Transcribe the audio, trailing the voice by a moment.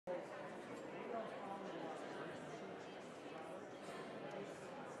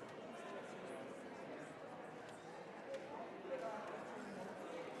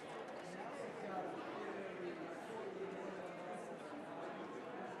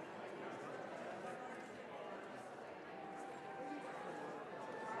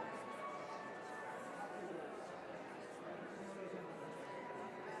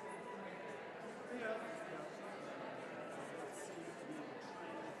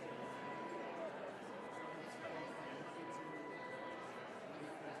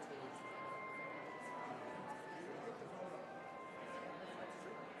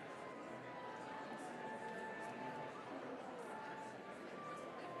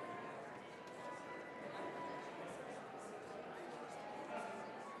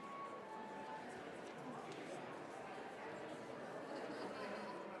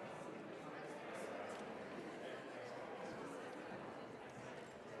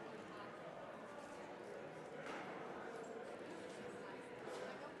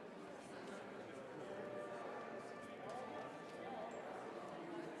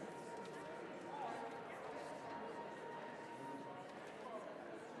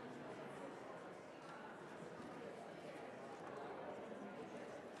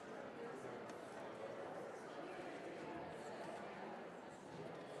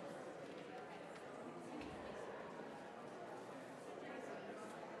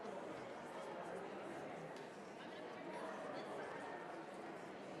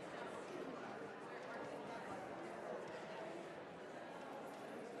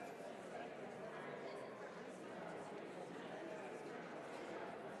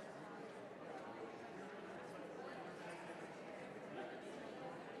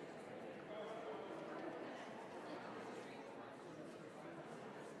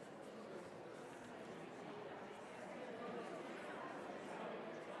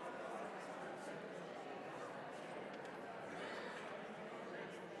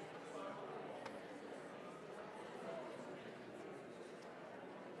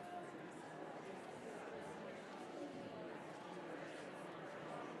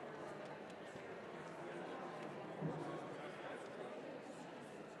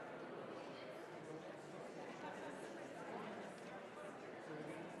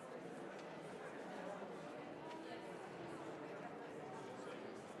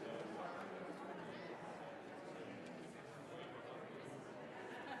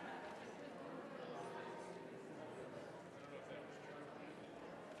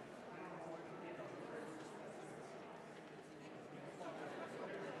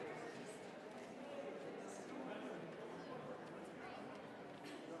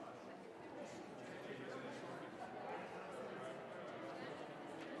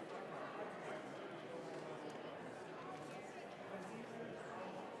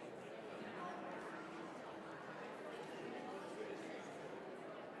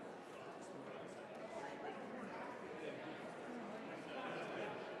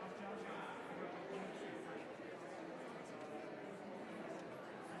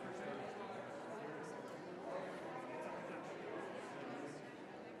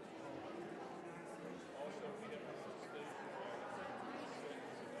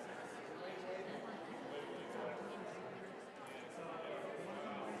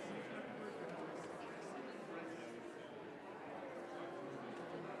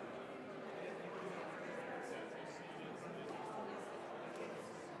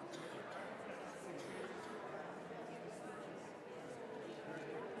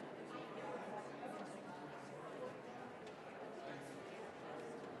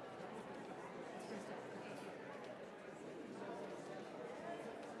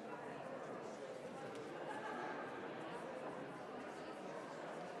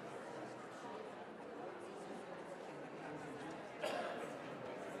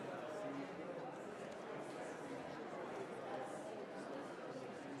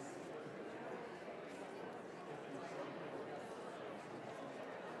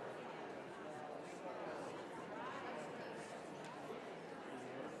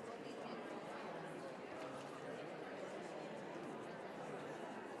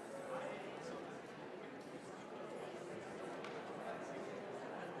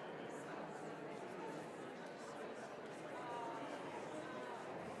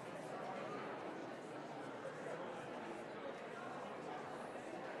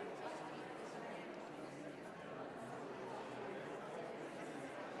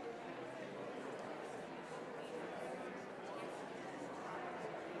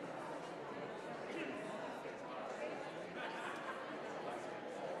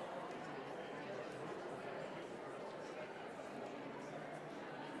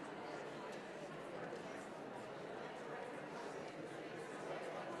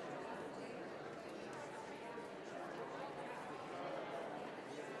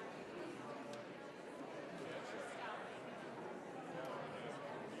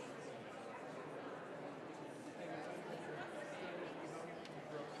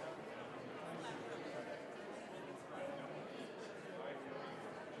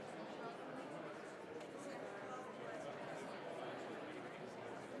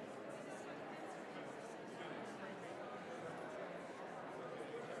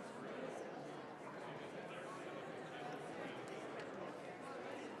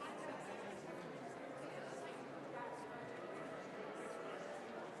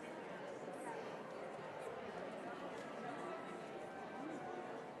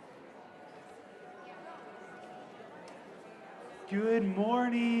Good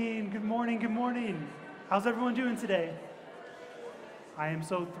morning, good morning, good morning. How's everyone doing today? I am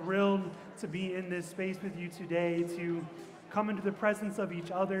so thrilled to be in this space with you today, to come into the presence of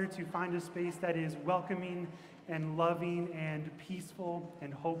each other, to find a space that is welcoming and loving and peaceful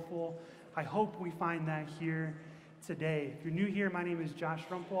and hopeful. I hope we find that here today. If you're new here, my name is Josh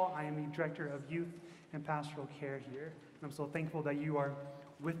Rumple. I am the Director of Youth and Pastoral Care here. And I'm so thankful that you are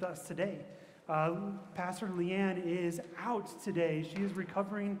with us today. Pastor Leanne is out today. She is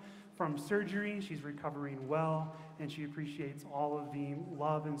recovering from surgery. She's recovering well, and she appreciates all of the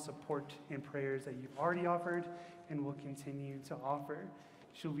love and support and prayers that you've already offered and will continue to offer.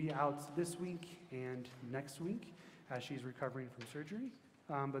 She'll be out this week and next week as she's recovering from surgery,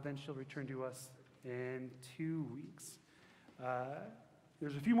 but then she'll return to us in 2 weeks.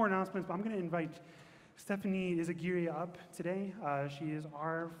 There's a few more announcements, but I'm going to invite Stephanie Izagiri up today. She is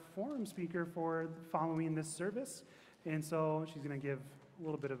our forum speaker for following this service, and so she's going to give a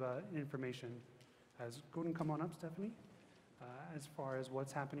little bit of information. Go ahead and come on up, Stephanie, as far as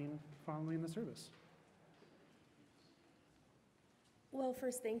what's happening following the service. Well,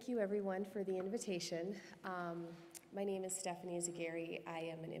 first, thank you everyone for the invitation. My name is Stephanie Izagiri. I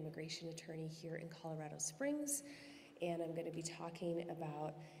am an immigration attorney here in Colorado Springs, and I'm going to be talking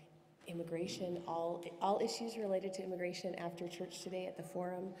about immigration, all issues related to immigration after church today at the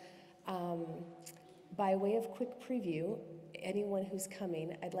forum. By way of quick preview, anyone who's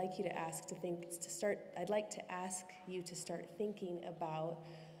coming, I'd like you to ask you to start thinking about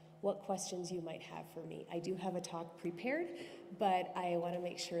what questions you might have for me. I do have a talk prepared, but I want to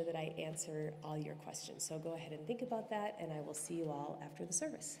make sure that I answer all your questions. So go ahead and think about that, and I will see you all after the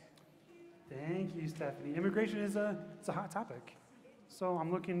service. Thank you, Stephanie. Immigration is it's a hot topic. So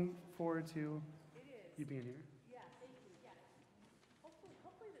I'm looking forward to you being here. Yeah, thank you. Yeah. Hopefully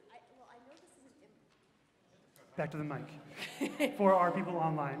I know this isn't. Back to the mic. For our people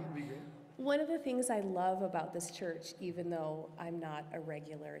online, it'd be great. One of the things I love about this church, even though I'm not a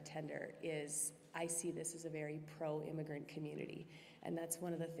regular attender, is I see this as a very pro-immigrant community. And that's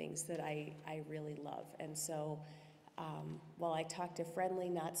one of the things that I really love. And so while I talk to friendly,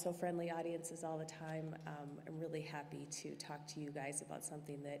 not so friendly audiences all the time, I'm really happy to talk to you guys about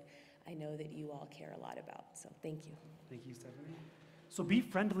something that I know that you all care a lot about. So thank you. Thank you, Stephanie. So be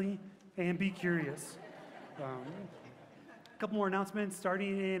friendly and be curious. A couple more announcements.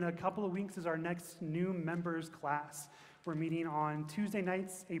 Starting in a couple of weeks is our next new members class. We're meeting on Tuesday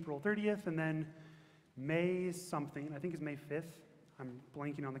nights, April 30th, and then May something, I think it's May 5th. I'm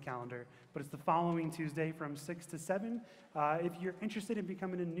blanking on the calendar, but it's the following Tuesday from 6 to 7. If you're interested in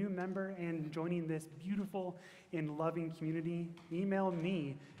becoming a new member and joining this beautiful and loving community, email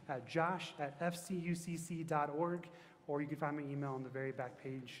me at josh@fcucc.org, or you can find my email on the very back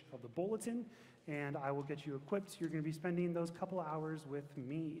page of the bulletin, and I will get you equipped. You're going to be spending those couple of hours with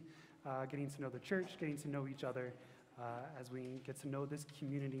me, getting to know the church, getting to know each other as we get to know this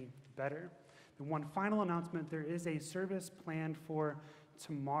community better. And one final announcement, there is a service planned for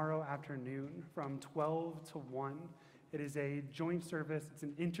tomorrow afternoon from 12 to 1. It is a joint service. It's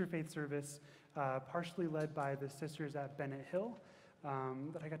an interfaith service, partially led by the sisters at Bennett Hill,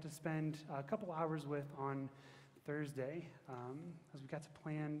 that I got to spend a couple hours with on Thursday. As we got to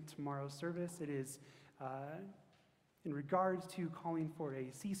plan tomorrow's service, it is in regards to calling for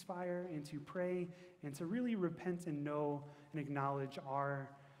a ceasefire and to pray and to really repent and know and acknowledge our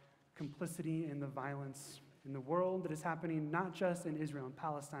complicity in the violence in the world that is happening not just in Israel and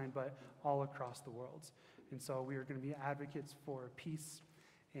Palestine, but all across the world. And so we are going to be advocates for peace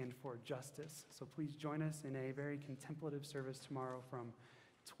and for justice. So please join us in a very contemplative service tomorrow from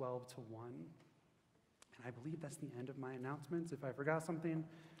 12 to 1. And I believe that's the end of my announcements. If I forgot something,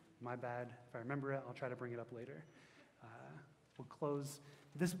 my bad. If I remember it, I'll try to bring it up later. We'll close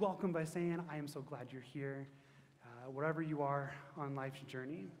this welcome by saying, I am so glad you're here. Wherever you are on life's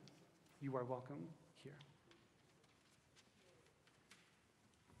journey, you are welcome here.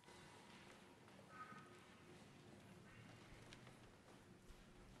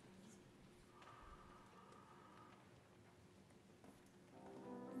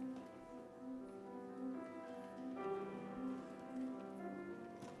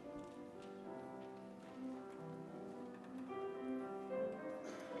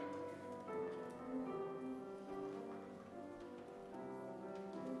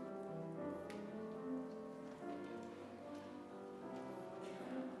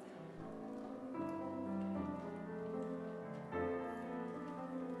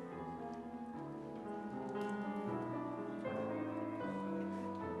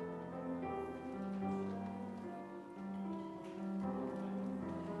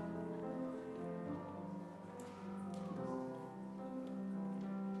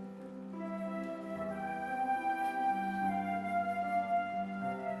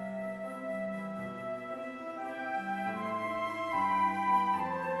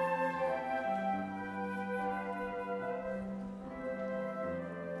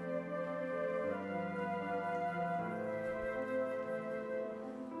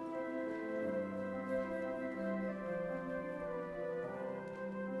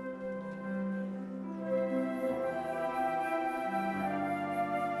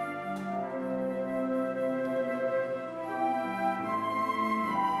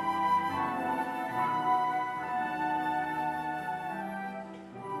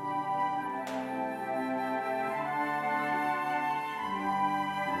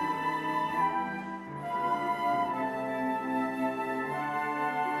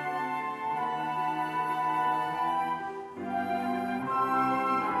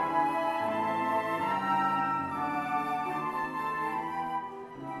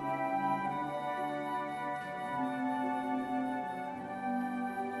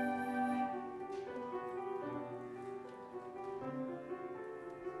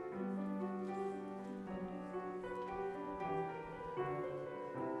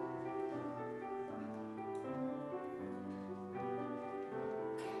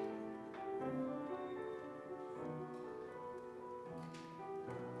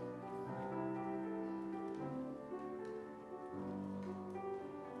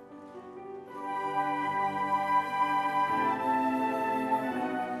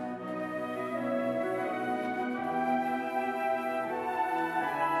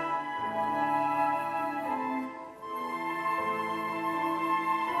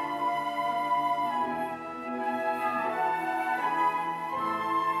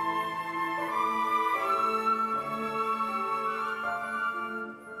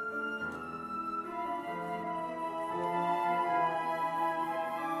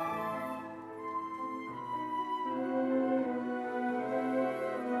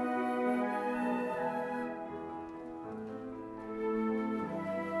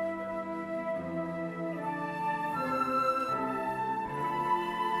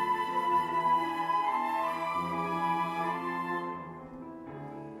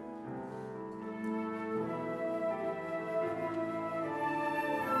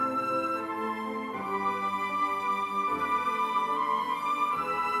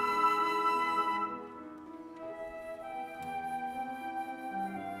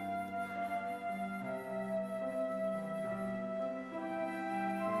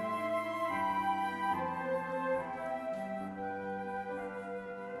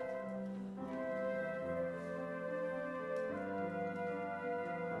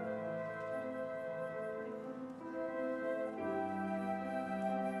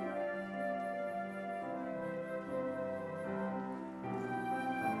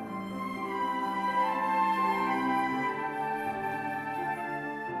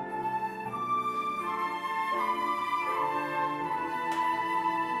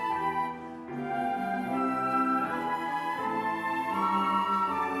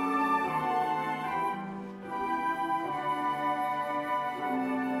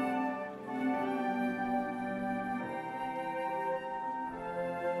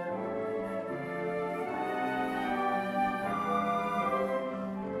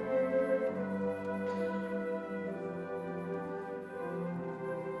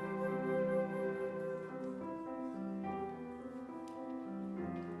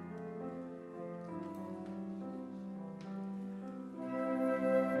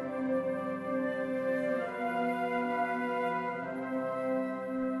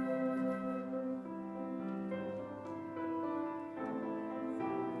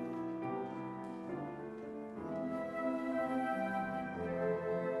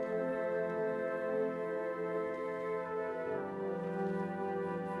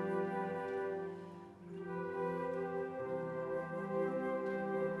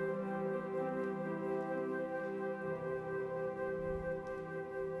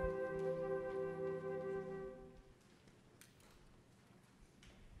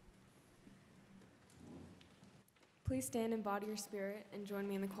 Please stand in body or spirit and join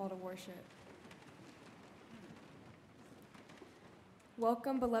me in the call to worship.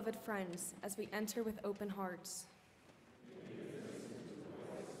 Welcome, beloved friends, as we enter with open hearts.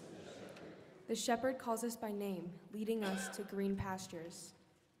 The shepherd calls us by name, leading us to green pastures.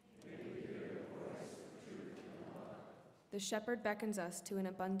 The shepherd beckons us to an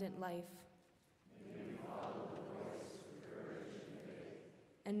abundant life.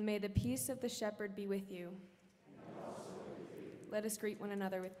 And may the peace of the shepherd be with you. Let us greet one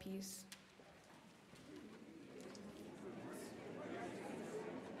another with peace.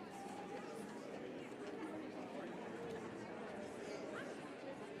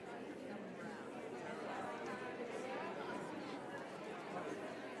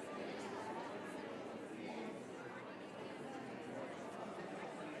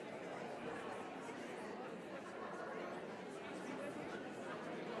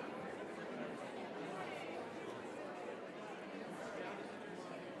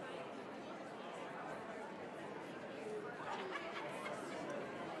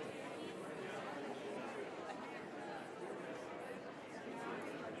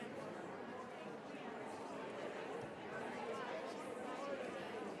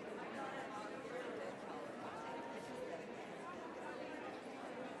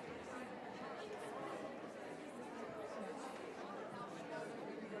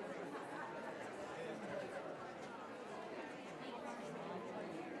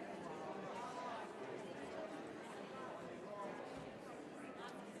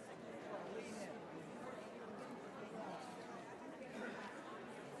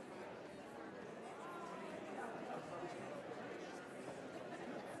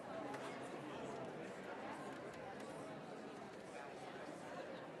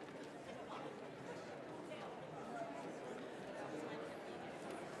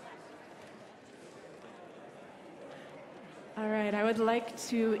 All right, I would like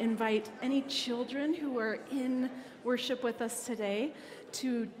to invite any children who are in worship with us today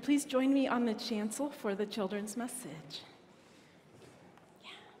to please join me on the chancel for the children's message.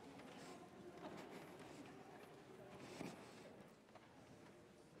 Yeah.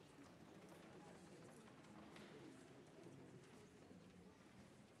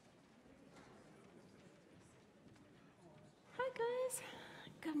 Hi, guys.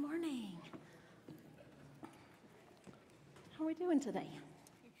 Good morning. How are we doing today?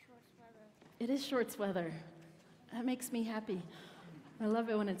 It's short weather. It is shorts weather. That makes me happy. I love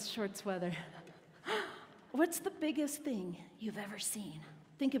it when it's shorts weather. What's the biggest thing you've ever seen?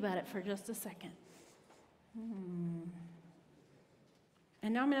 Think about it for just a second.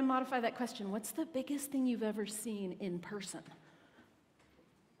 And now I'm going to modify that question. What's the biggest thing you've ever seen in person?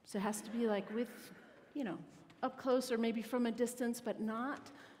 So it has to be like with, up close or maybe from a distance, but not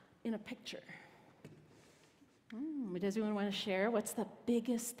in a picture. Does anyone want to share? What's the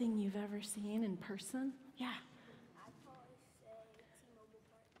biggest thing you've ever seen in person? Yeah. I'd probably say T-Mobile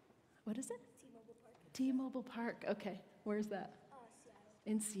Park. What is it? T-Mobile Park. T-Mobile Park. Okay. Where's that? Seattle.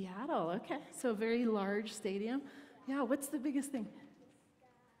 In Seattle. Okay. So a very large stadium. Yeah. What's the biggest thing?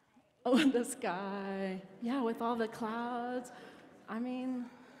 Oh, the sky. Yeah, with all the clouds. I mean,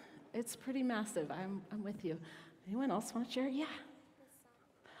 it's pretty massive. I'm with you. Anyone else want to share? Yeah.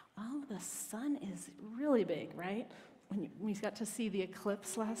 Oh, the sun is really big, right? When we got to see the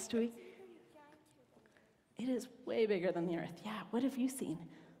eclipse last week. It is way bigger than the Earth. Yeah, what have you seen?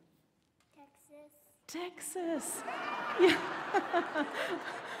 Texas. Yeah.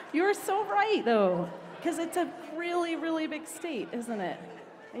 You're so right, though, because it's a really, really big state, isn't it?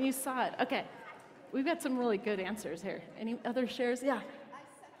 And you saw it. Okay, we've got some really good answers here. Any other shares? Yeah. I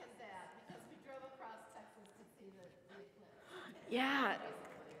second that because we drove across Texas to see the eclipse. Yeah.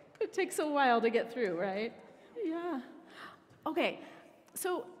 It takes a while to get through, right? Yeah. Okay,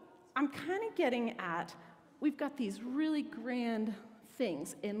 so I'm kind of getting at, we've got these really grand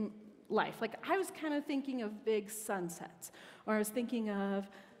things in life. Like, I was kind of thinking of big sunsets, or I was thinking of,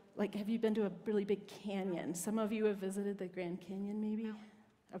 like, have you been to a really big canyon? Some of you have visited the Grand Canyon, maybe?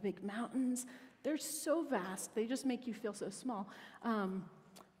 Or big mountains. They're so vast, they just make you feel so small.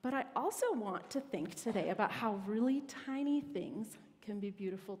 But I also want to think today about how really tiny things can be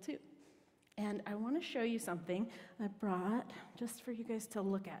beautiful too. And I want to show you something I brought just for you guys to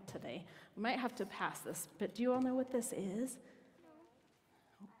look at today. We might have to pass this, but do you all know what this is?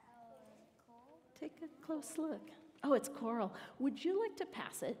 No. Take a close look. Oh, it's coral. Would you like to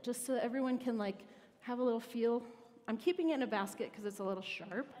pass it just so everyone can have a little feel? I'm keeping it in a basket because it's a little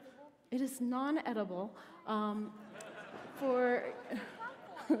sharp. It is non-edible.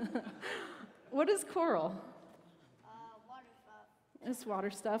 What is coral? Water stuff. It's water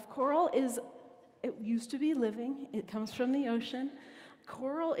stuff. Coral is It used to be living. It comes from the ocean.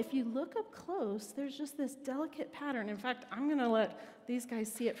 Coral, if you look up close, there's just this delicate pattern. In fact, I'm going to let these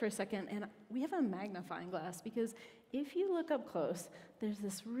guys see it for a second, and we have a magnifying glass, because if you look up close, there's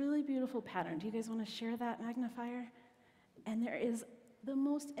this really beautiful pattern. Do you guys want to share that magnifier? And there is the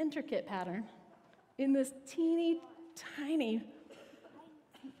most intricate pattern in this teeny, tiny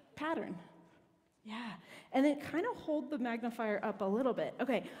pattern. Yeah, and then kind of hold the magnifier up a little bit.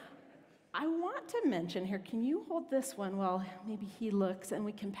 Okay, I want to mention here, can you hold this one while maybe he looks and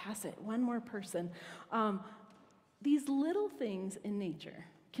we can pass it? One more person. These little things in nature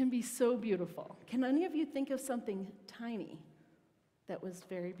can be so beautiful. Can any of you think of something tiny that was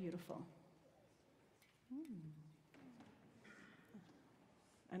very beautiful?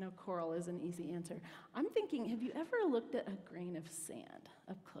 I know coral is an easy answer. I'm thinking, have you ever looked at a grain of sand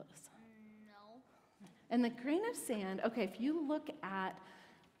up close? No. And the grain of sand, okay, if you look at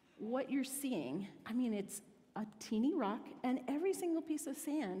what you're seeing, I mean, it's a teeny rock, and every single piece of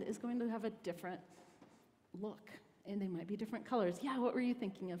sand is going to have a different look, and they might be different colors. Yeah, what were you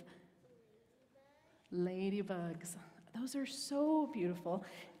thinking of? Ladybugs. Those are so beautiful.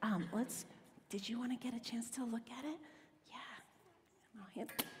 Did you want to get a chance to look at it? Yeah.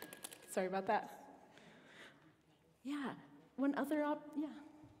 Sorry about that. Yeah. One other, yeah. A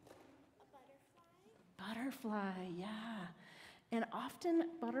butterfly? Butterfly, yeah. And often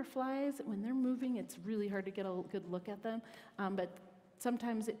butterflies, when they're moving, it's really hard to get a good look at them. But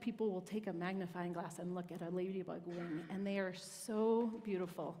sometimes people will take a magnifying glass and look at a ladybug wing, and they are so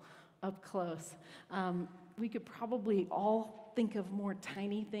beautiful up close. We could probably all think of more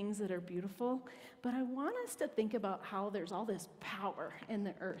tiny things that are beautiful, but I want us to think about how there's all this power in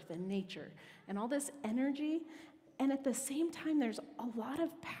the earth and nature and all this energy, and at the same time, there's a lot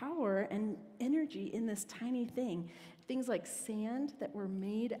of power and energy in this tiny thing. Things like sand that were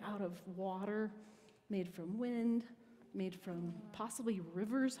made out of water, made from wind, made from possibly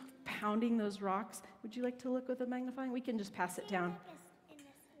rivers pounding those rocks. Would you like to look with a magnifying? We can just pass it down. Like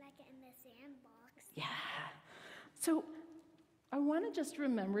in the sandbox. Yeah. So I want to just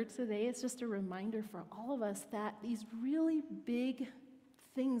remember today, it's just a reminder for all of us that these really big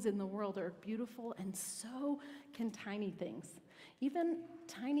things in the world are beautiful, and so can tiny things. Even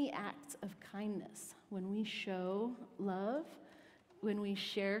tiny acts of kindness, when we show love, when we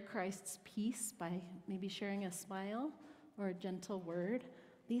share Christ's peace by maybe sharing a smile or a gentle word,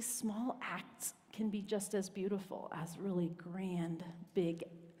 these small acts can be just as beautiful as really grand, big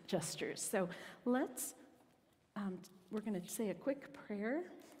gestures. So we're going to say a quick prayer,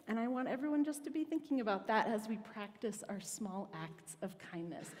 and I want everyone just to be thinking about that as we practice our small acts of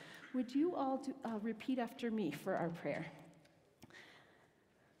kindness. Would you all repeat after me for our prayer?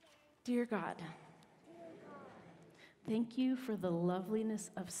 Dear God, thank you for the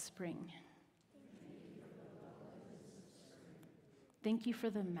loveliness of spring. Thank you for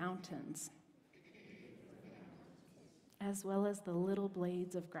the mountains, as well as the little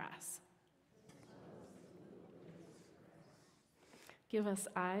blades of grass. Give us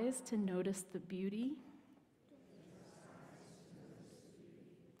eyes to notice the beauty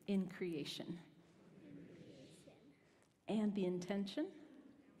in creation and the intention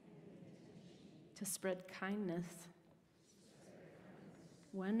to spread kindness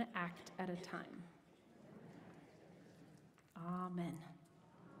one act at a time. Amen.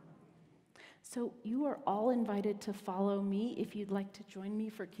 So you are all invited to follow me if you'd like to join me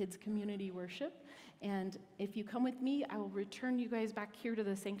for kids' community worship. And if you come with me, I will return you guys back here to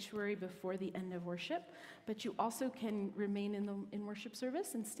the sanctuary before the end of worship. But you also can remain in worship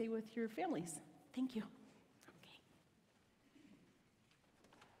service and stay with your families. Thank you.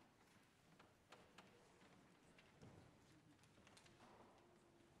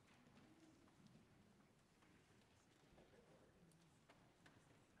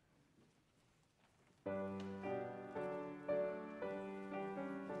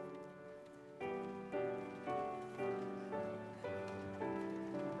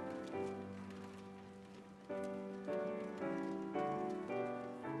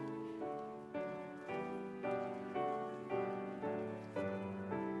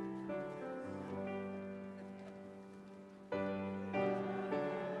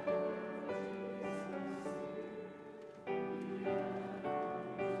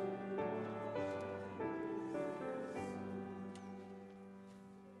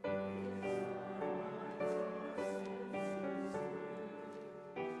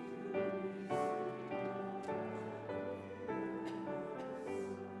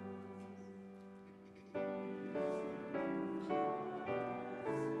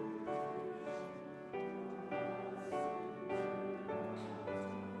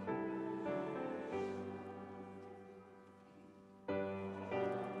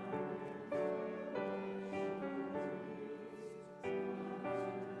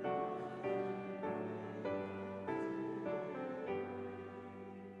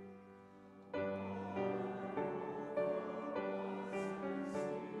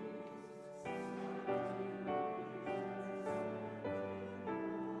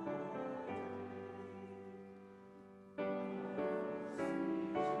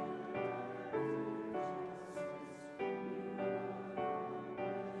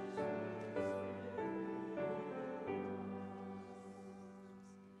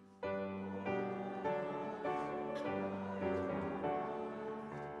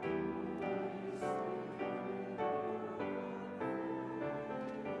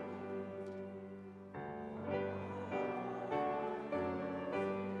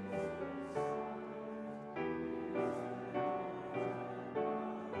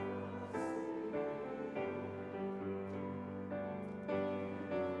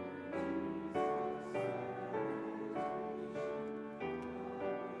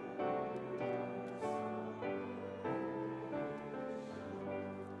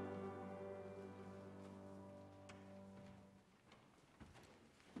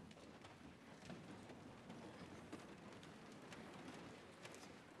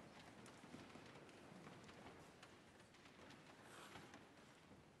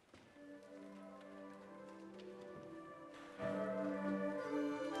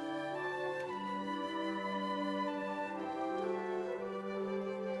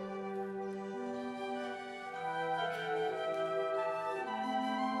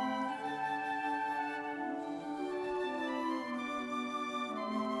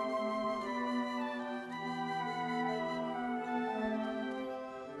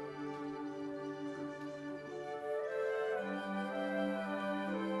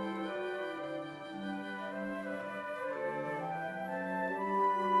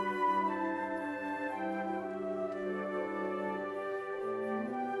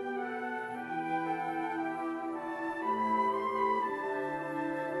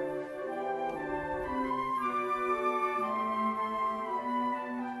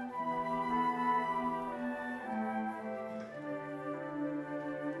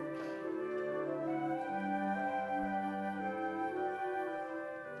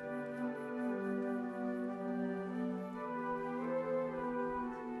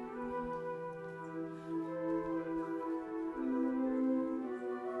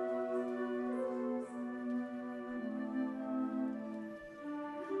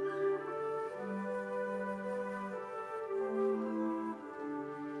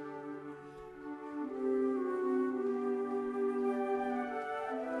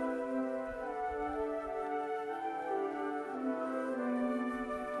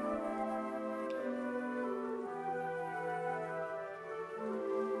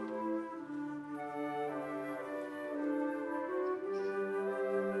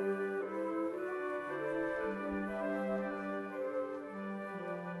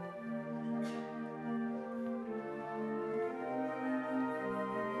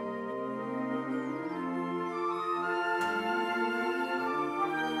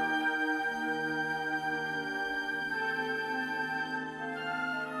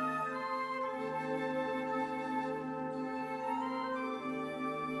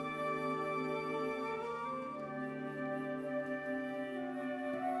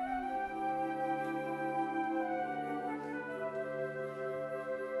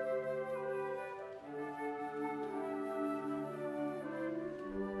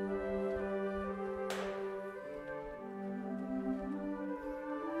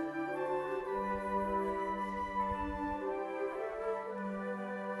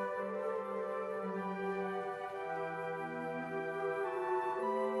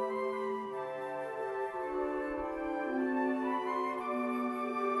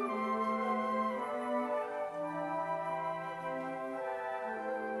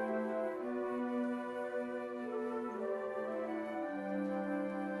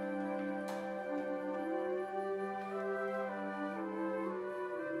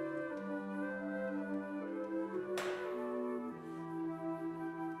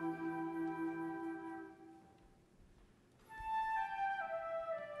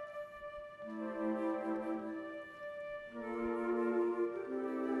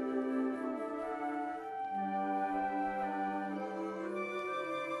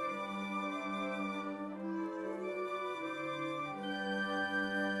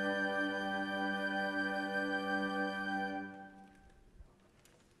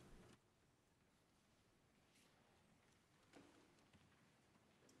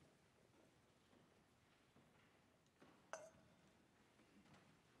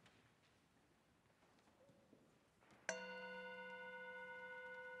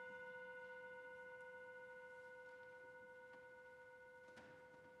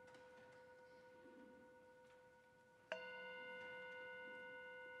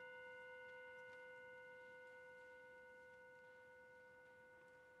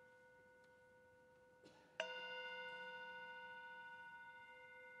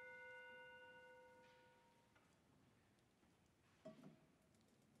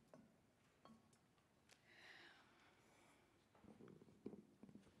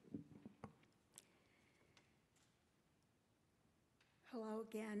 Hello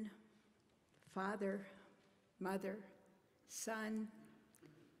again, Father, Mother, Son,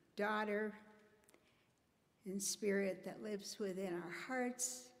 Daughter, and Spirit that lives within our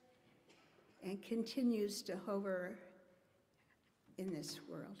hearts and continues to hover in this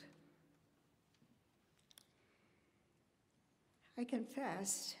world. I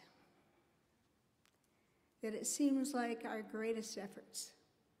confess that it seems like our greatest efforts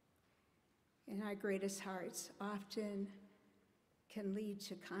and our greatest hearts often can lead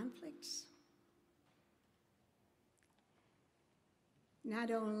to conflicts,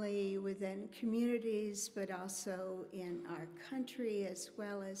 not only within communities, but also in our country as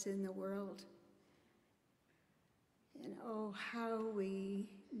well as in the world. And oh, how we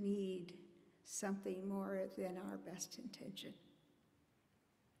need something more than our best intention.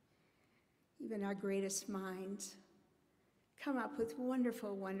 Even our greatest minds come up with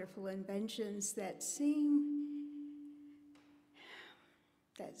wonderful, wonderful inventions that seem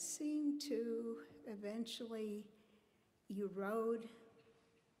to eventually erode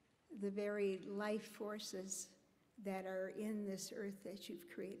the very life forces that are in this earth that you've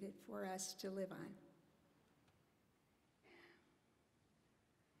created for us to live on.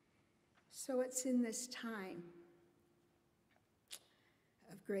 So it's in this time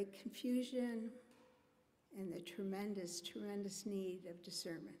of great confusion and the tremendous, tremendous need of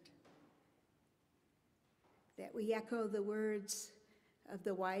discernment that we echo the words of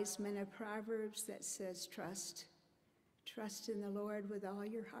the wise men of Proverbs that says, trust in the Lord with all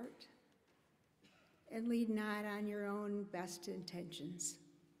your heart, and lead not on your own best intentions,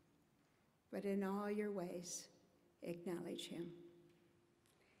 but in all your ways acknowledge him,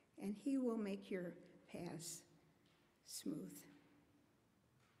 and he will make your paths smooth.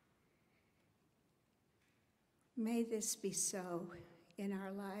 May this be so in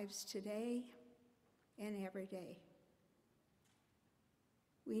our lives today and every day.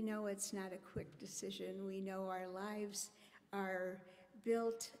 We know it's not a quick decision. We know our lives are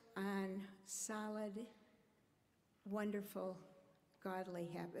built on solid, wonderful, godly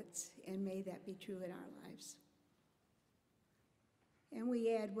habits, and may that be true in our lives. And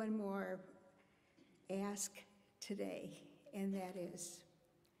we add one more ask today, and that is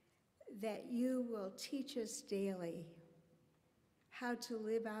that you will teach us daily how to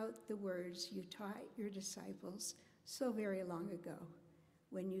live out the words you taught your disciples so very long ago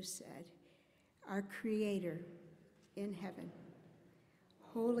when you said, our Creator in heaven,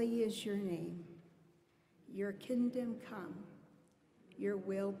 holy is your name. Your kingdom come, your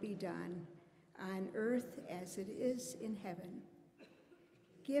will be done on earth as it is in heaven.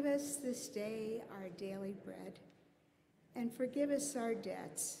 Give us this day our daily bread, and forgive us our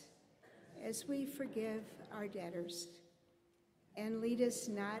debts as we forgive our debtors. And lead us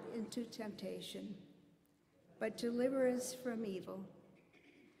not into temptation, but deliver us from evil.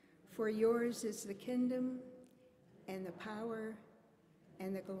 For yours is the kingdom and the power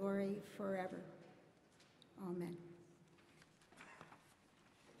and the glory forever. Amen.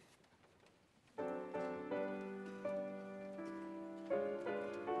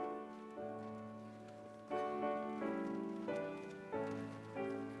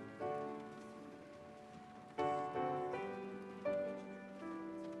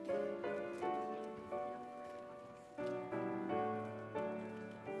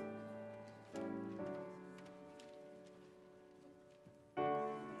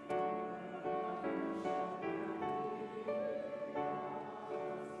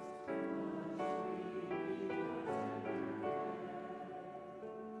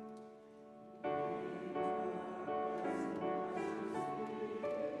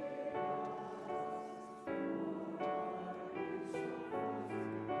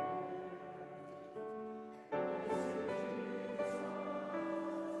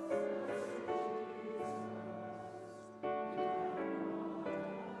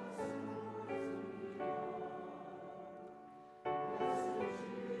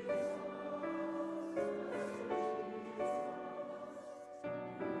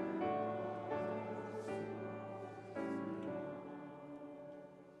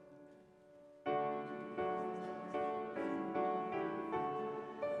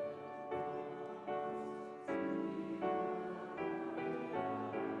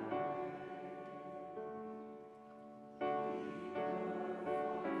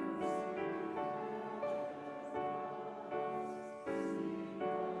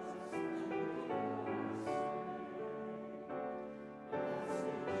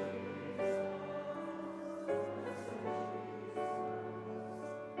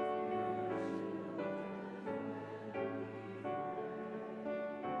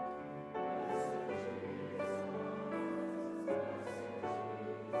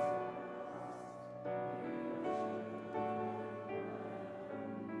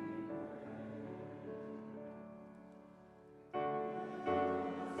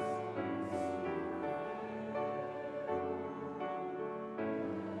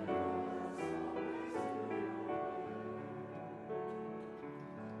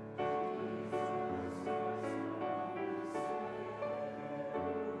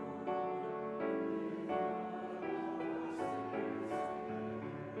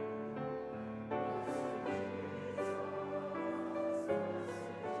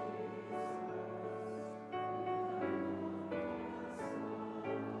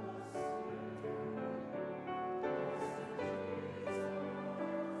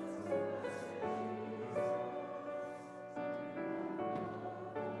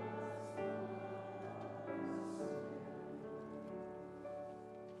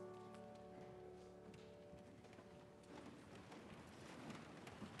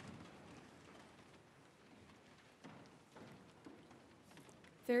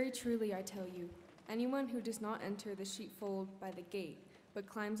 Very truly I tell you, anyone who does not enter the sheepfold by the gate, but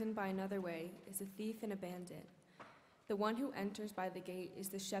climbs in by another way, is a thief and a bandit. The one who enters by the gate is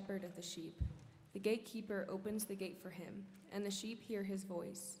the shepherd of the sheep. The gatekeeper opens the gate for him, and the sheep hear his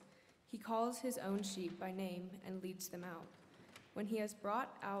voice. He calls his own sheep by name and leads them out. When he has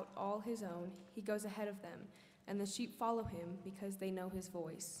brought out all his own, he goes ahead of them, and the sheep follow him because they know his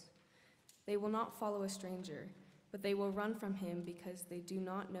voice. They will not follow a stranger, but they will run from him because they do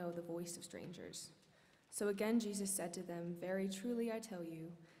not know the voice of strangers. So again Jesus said to them, Very truly I tell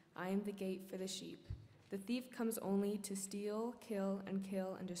you, I am the gate for the sheep. The thief comes only to steal, kill,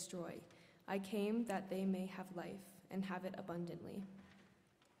 and destroy. I came that they may have life, and have it abundantly.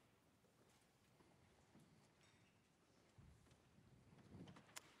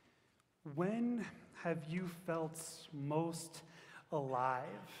 When have you felt most alive?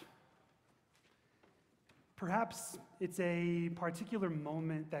 Perhaps it's a particular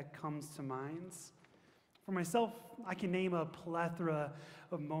moment that comes to mind. For myself, I can name a plethora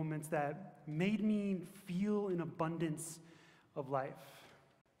of moments that made me feel an abundance of life.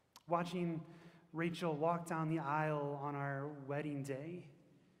 Watching Rachel walk down the aisle on our wedding day,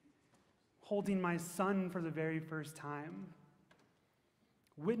 holding my son for the very first time,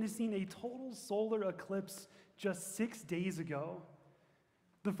 witnessing a total solar eclipse just 6 days ago,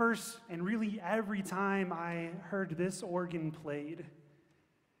 the first and really every time I heard this organ played,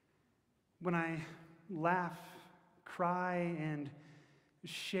 when I laugh, cry, and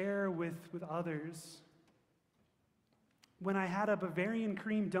share with others, when I had a Bavarian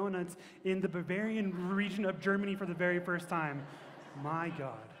cream donut in the Bavarian region of Germany for the very first time. My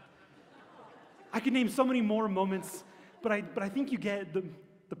God. I could name so many more moments, but I think you get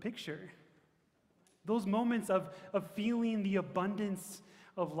the picture. Those moments of feeling the abundance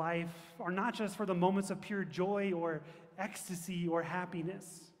of life are not just for the moments of pure joy or ecstasy or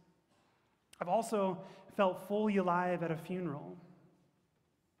happiness. I've also felt fully alive at a funeral,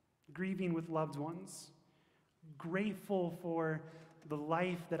 grieving with loved ones, grateful for the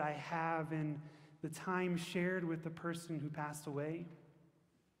life that I have and the time shared with the person who passed away.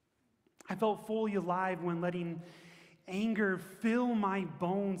 I felt fully alive when letting anger fill my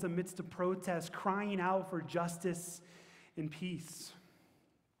bones amidst a protest, crying out for justice and peace.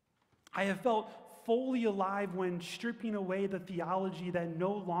 I have felt fully alive when stripping away the theology that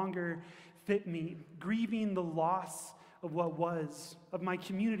no longer fit me, grieving the loss of what was, of my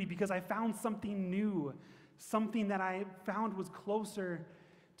community, because I found something new, something that I found was closer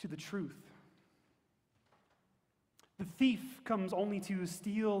to the truth. The thief comes only to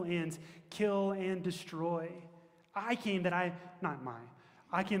steal and kill and destroy. I came that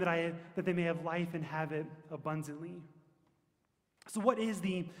they may have life and have it abundantly. So what is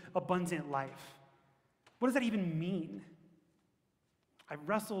the abundant life? What does that even mean? I've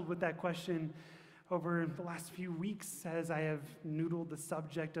wrestled with that question over the last few weeks as I have noodled the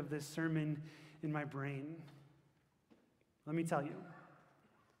subject of this sermon in my brain. Let me tell you,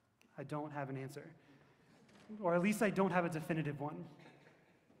 I don't have an answer. Or at least I don't have a definitive one.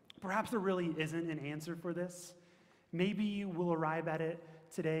 Perhaps there really isn't an answer for this. Maybe we'll arrive at it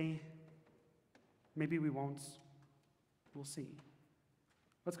today. Maybe we won't. We'll see.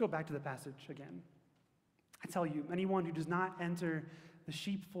 Let's go back to the passage again. I tell you, anyone who does not enter the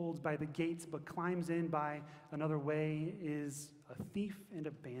sheepfolds by the gates but climbs in by another way is a thief and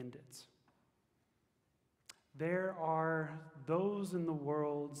a bandit. There are those in the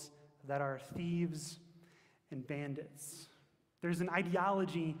world that are thieves and bandits. There's an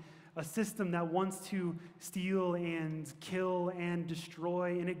ideology, a system that wants to steal and kill and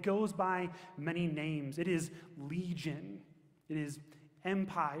destroy, and it goes by many names. It is Legion, it is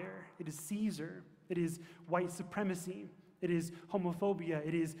Empire, it is Caesar, it is white supremacy, it is homophobia,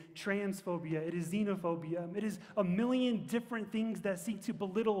 it is transphobia, it is xenophobia, it is a million different things that seek to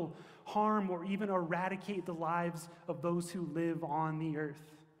belittle, harm, or even eradicate the lives of those who live on the earth.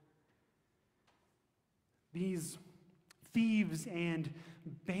 These thieves and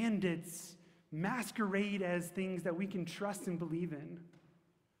bandits masquerade as things that we can trust and believe in,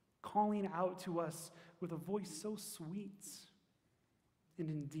 calling out to us with a voice so sweet and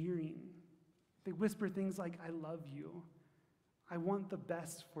endearing. They whisper things like, I love you. I want the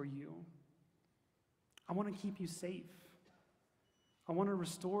best for you. I want to keep you safe. I want to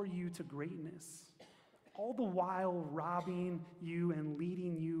restore you to greatness, all the while robbing you and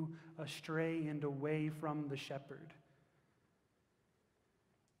leading you astray and away from the shepherd.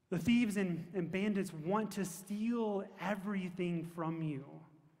 The thieves and bandits want to steal everything from you.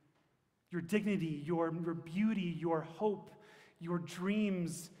 Your dignity, your beauty, your hope, your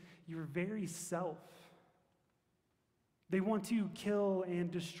dreams, your very self. They want to kill and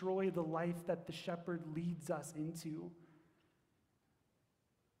destroy the life that the shepherd leads us into.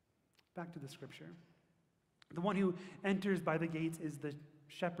 Back to the scripture. The one who enters by the gates is the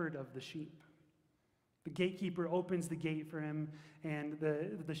shepherd of the sheep. The gatekeeper opens the gate for him, and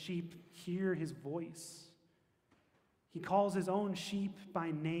the sheep hear his voice. He calls his own sheep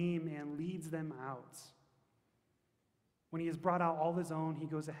by name and leads them out. When he has brought out all his own, he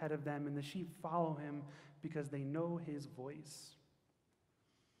goes ahead of them, and the sheep follow him because they know his voice.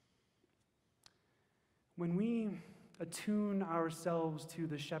 When we attune ourselves to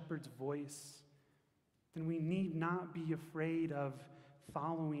the shepherd's voice, then we need not be afraid of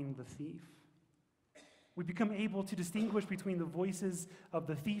following the thief. We become able to distinguish between the voices of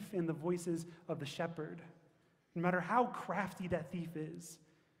the thief and the voices of the shepherd. No matter how crafty that thief is,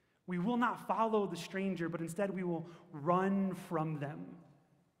 we will not follow the stranger, but instead we will run from them.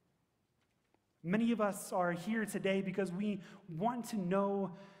 Many of us are here today because we want to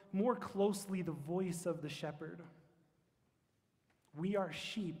know more closely the voice of the shepherd. We are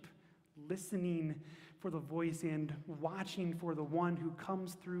sheep listening for the voice and watching for the one who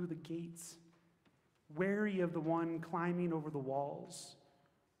comes through the gates, wary of the one climbing over the walls.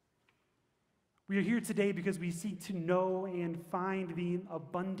 We are here today because we seek to know and find the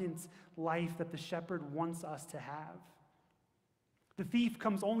abundant life that the shepherd wants us to have. The thief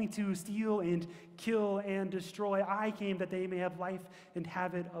comes only to steal and kill and destroy. I came that they may have life and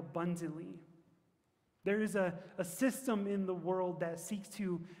have it abundantly. There is a system in the world that seeks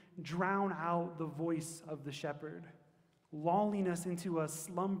to drown out the voice of the shepherd, lulling us into a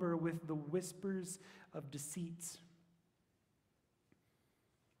slumber with the whispers of deceit.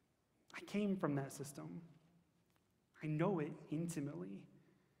 I came from that system. I know it intimately.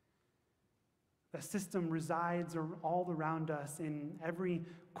 The system resides all around us in every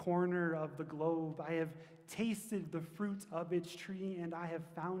corner of the globe. I have tasted the fruit of its tree, and I have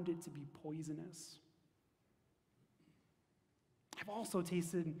found it to be poisonous. I've also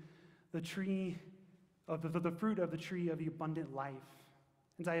tasted the tree of the fruit of the tree of the abundant life,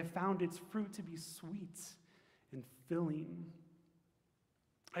 and I have found its fruit to be sweet and filling.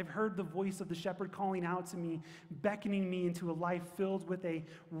 I've heard the voice of the shepherd calling out to me, beckoning me into a life filled with a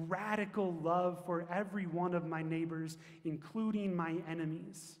radical love for every one of my neighbors, including my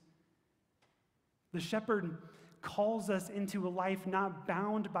enemies. The shepherd calls us into a life not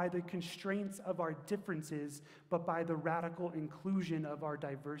bound by the constraints of our differences, but by the radical inclusion of our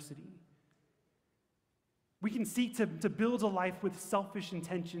diversity. We can seek to build a life with selfish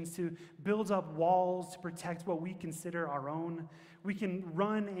intentions, to build up walls to protect what we consider our own. We can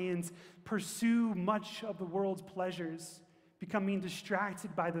run and pursue much of the world's pleasures, becoming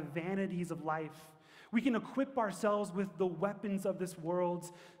distracted by the vanities of life. We can equip ourselves with the weapons of this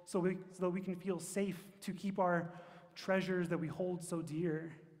world so that we can feel safe to keep our treasures that we hold so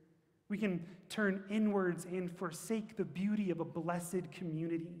dear. We can turn inwards and forsake the beauty of a blessed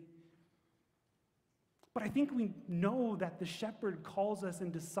community. But I think we know that the shepherd calls us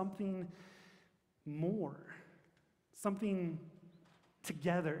into something more, something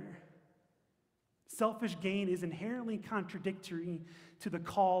together. Selfish gain is inherently contradictory to the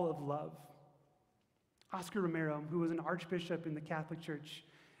call of love. Oscar Romero, who was an archbishop in the Catholic Church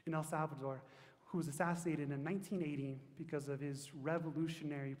in El Salvador, who was assassinated in 1980 because of his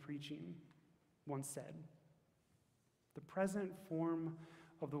revolutionary preaching, once said, "The present form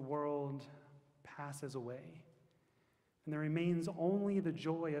of the world passes away, and there remains only the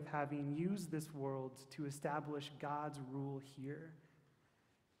joy of having used this world to establish God's rule here.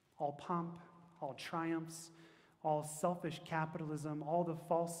 All pomp, all triumphs, all selfish capitalism, all the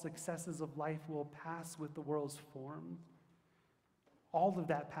false successes of life will pass with the world's form. All of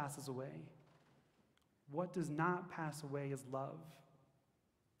that passes away. What does not pass away is love.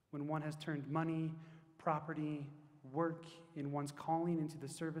 When one has turned money, property, work, and one's calling into the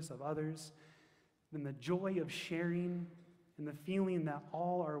service of others, then the joy of sharing and the feeling that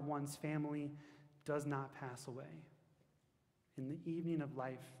all are one's family does not pass away. In the evening of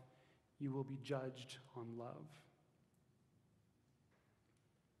life, you will be judged on love."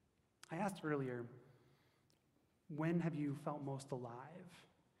 I asked earlier, when have you felt most alive?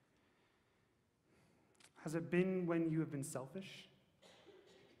 Has it been when you have been selfish?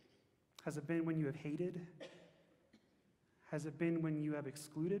 Has it been when you have hated? Has it been when you have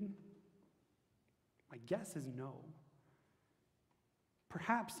excluded? My guess is no.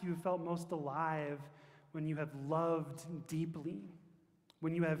 Perhaps you have felt most alive when you have loved deeply,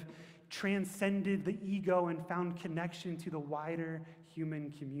 when you have transcended the ego and found connection to the wider human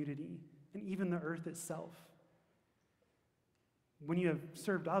community and even the earth itself. When you have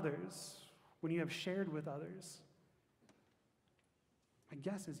served others, when you have shared with others, My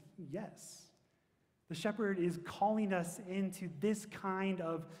guess is yes. The shepherd is calling us into this kind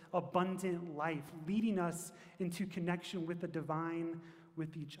of abundant life, leading us into connection with the divine,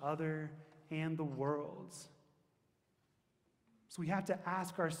 with each other, and the world. So we have to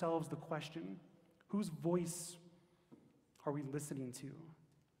ask ourselves the question, whose voice are we listening to?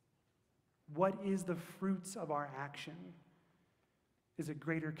 What is the fruits of our action? Is it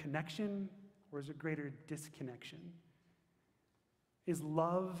greater connection or is it greater disconnection? Is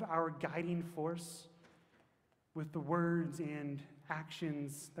love our guiding force with the words and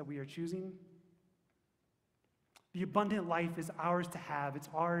actions that we are choosing? The abundant life is ours to have. It's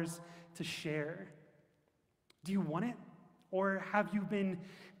ours to share. Do you want it? Or have you been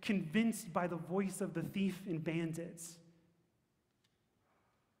convinced by the voice of the thief and bandits?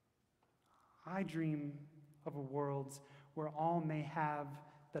 I dream of a world where all may have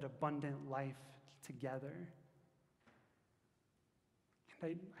that abundant life together.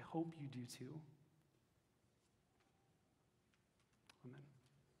 And I hope you do too. Amen.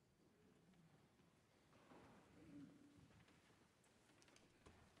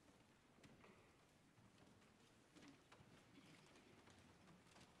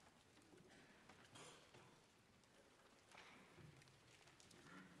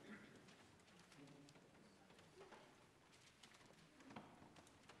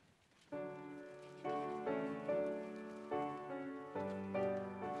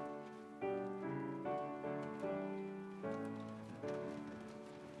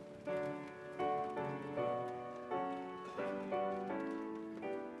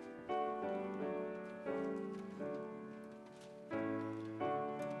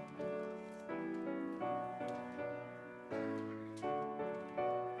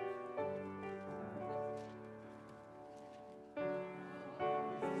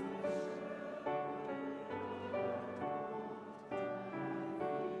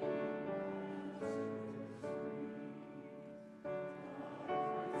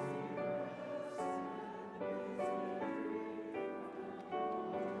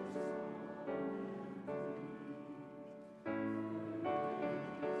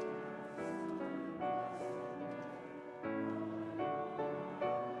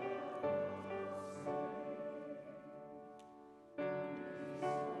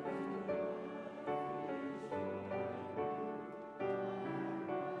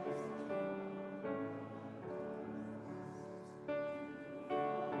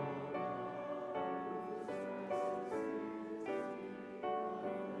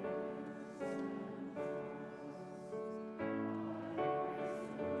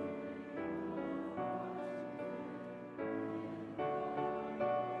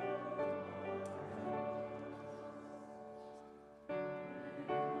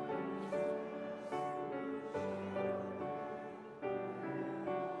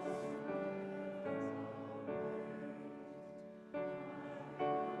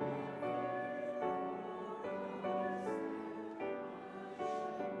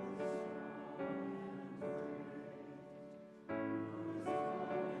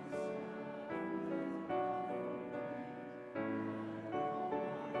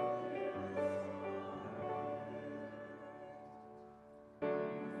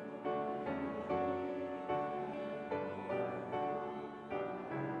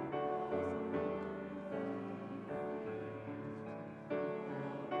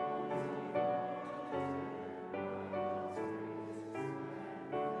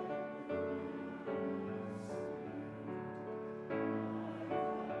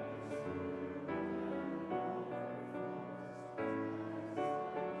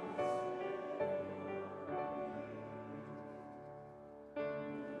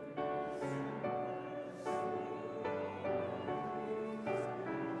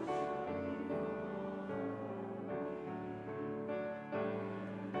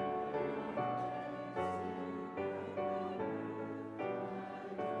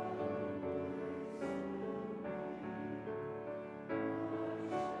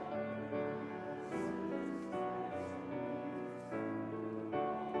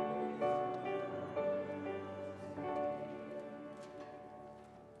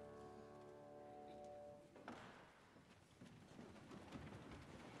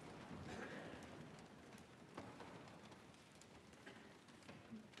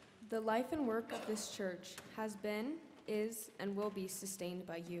 The life and work of this church has been, is, and will be sustained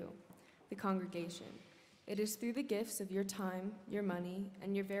by you, the congregation. It is through the gifts of your time, your money,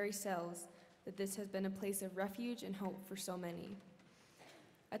 and your very selves that this has been a place of refuge and hope for so many.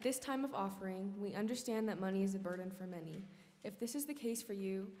 At this time of offering, we understand that money is a burden for many. If this is the case for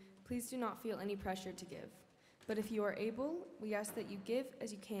you, please do not feel any pressure to give. But if you are able, we ask that you give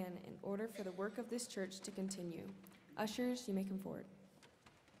as you can in order for the work of this church to continue. Ushers, you may come forward.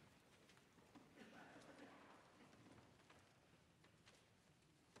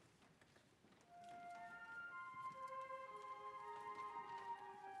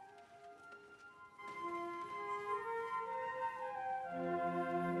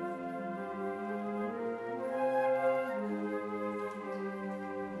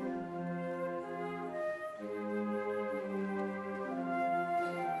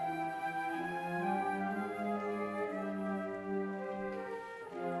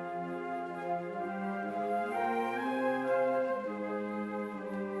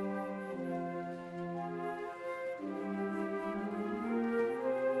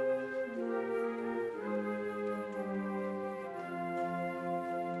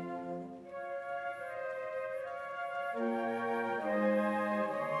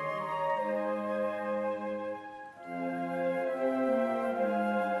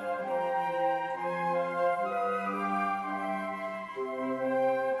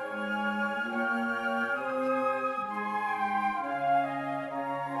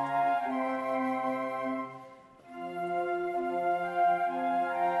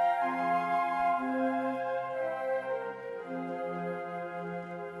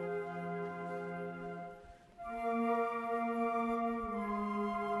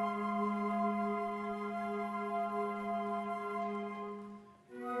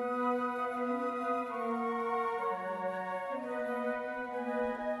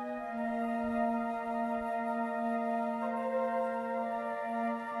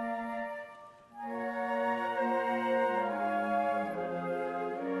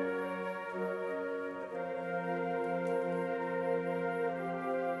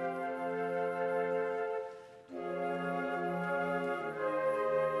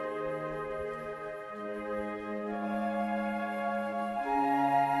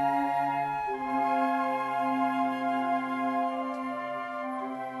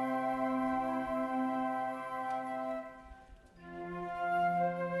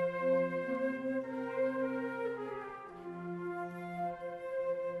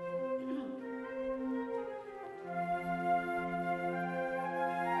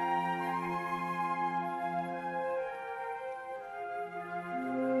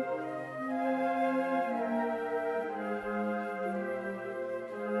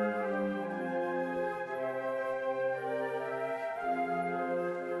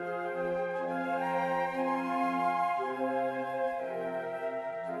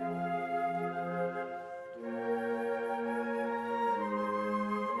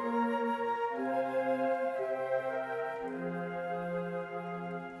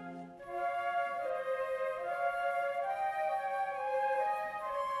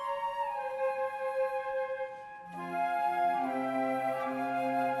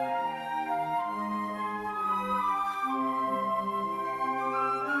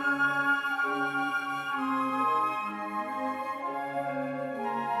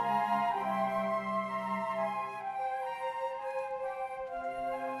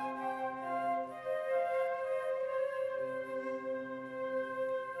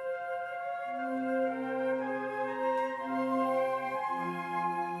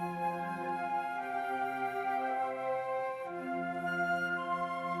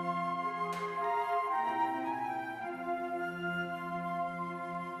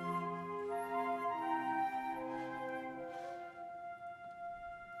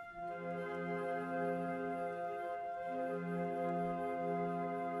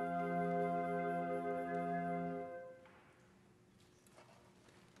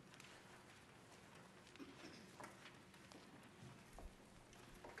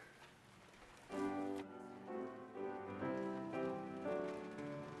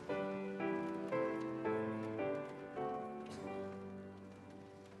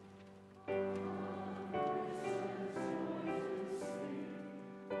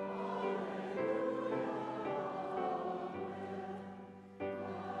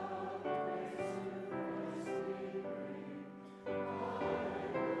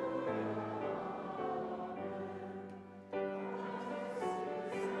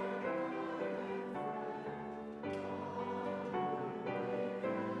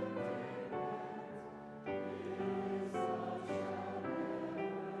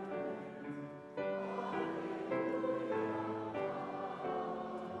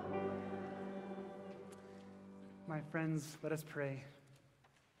 My friends, let us pray.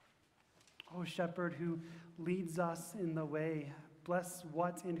 O Shepherd who leads us in the way, bless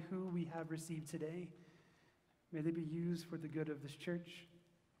what and who we have received today. May they be used for the good of this church,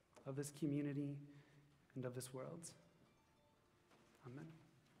 of this community. and of this world. Amen.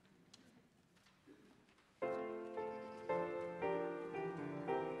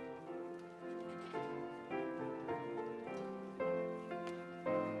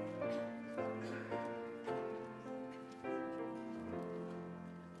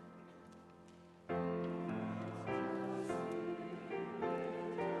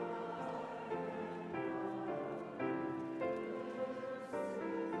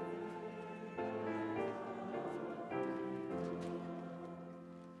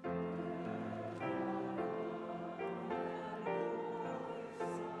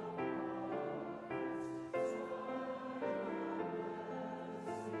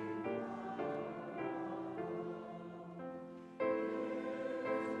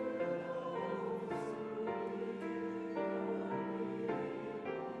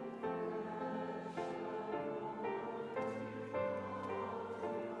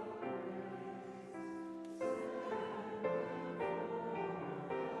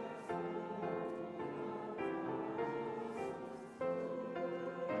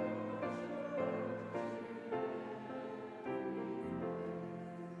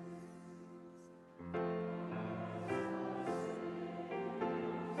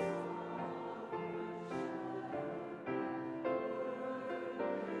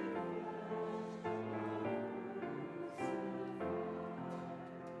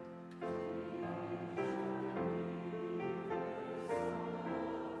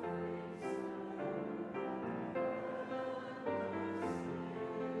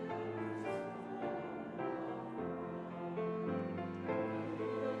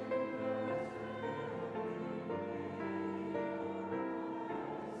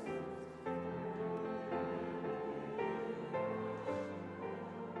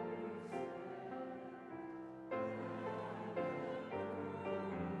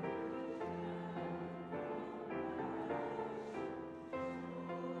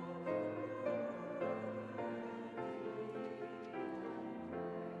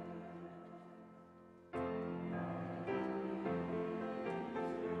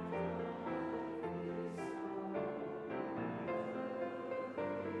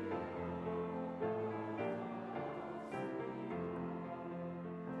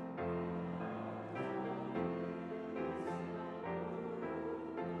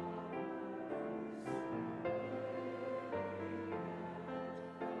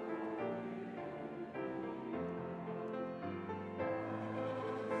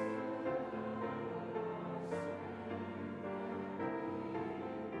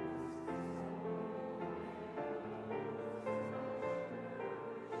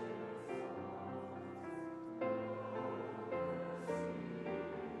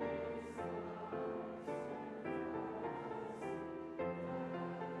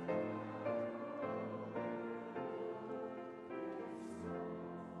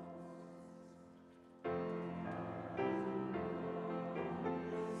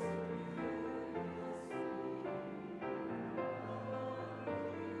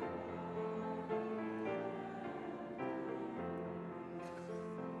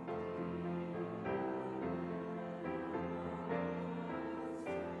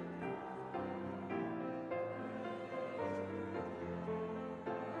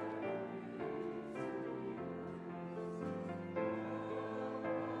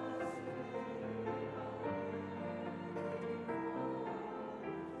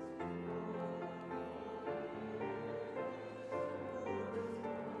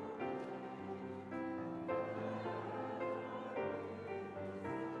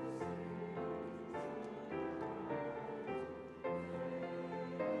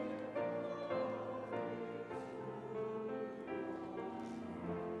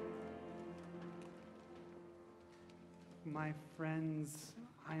 My friends,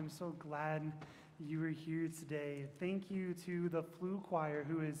 I am so glad you are here today. Thank you to the Flute Choir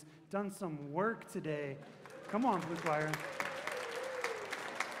who has done some work today. Come on, Flute Choir.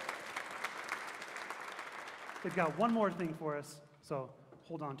 They've got one more thing for us, so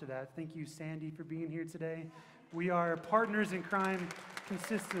hold on to that. Thank you, Sandi, for being here today. We are partners in crime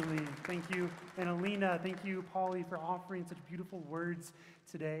consistently. Thank you. And Alina, thank you, Polly, for offering such beautiful words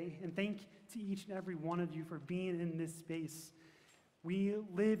today. And thank to each and every one of you for being in this space. We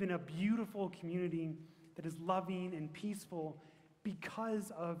live in a beautiful community that is loving and peaceful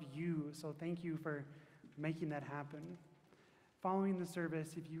because of you. So thank you for making that happen. Following the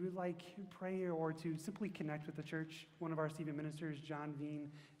service, if you would like prayer or to simply connect with the church, one of our Stephen ministers, John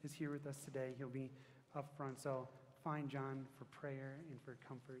Veen, is here with us today. He'll be up front, so find John for prayer and for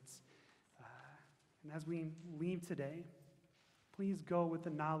comforts. And as we leave today, please go with the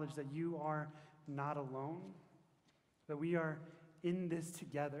knowledge that you are not alone, that we are in this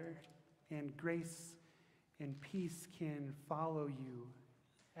together, and grace and peace can follow you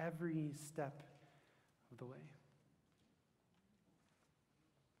every step of the way.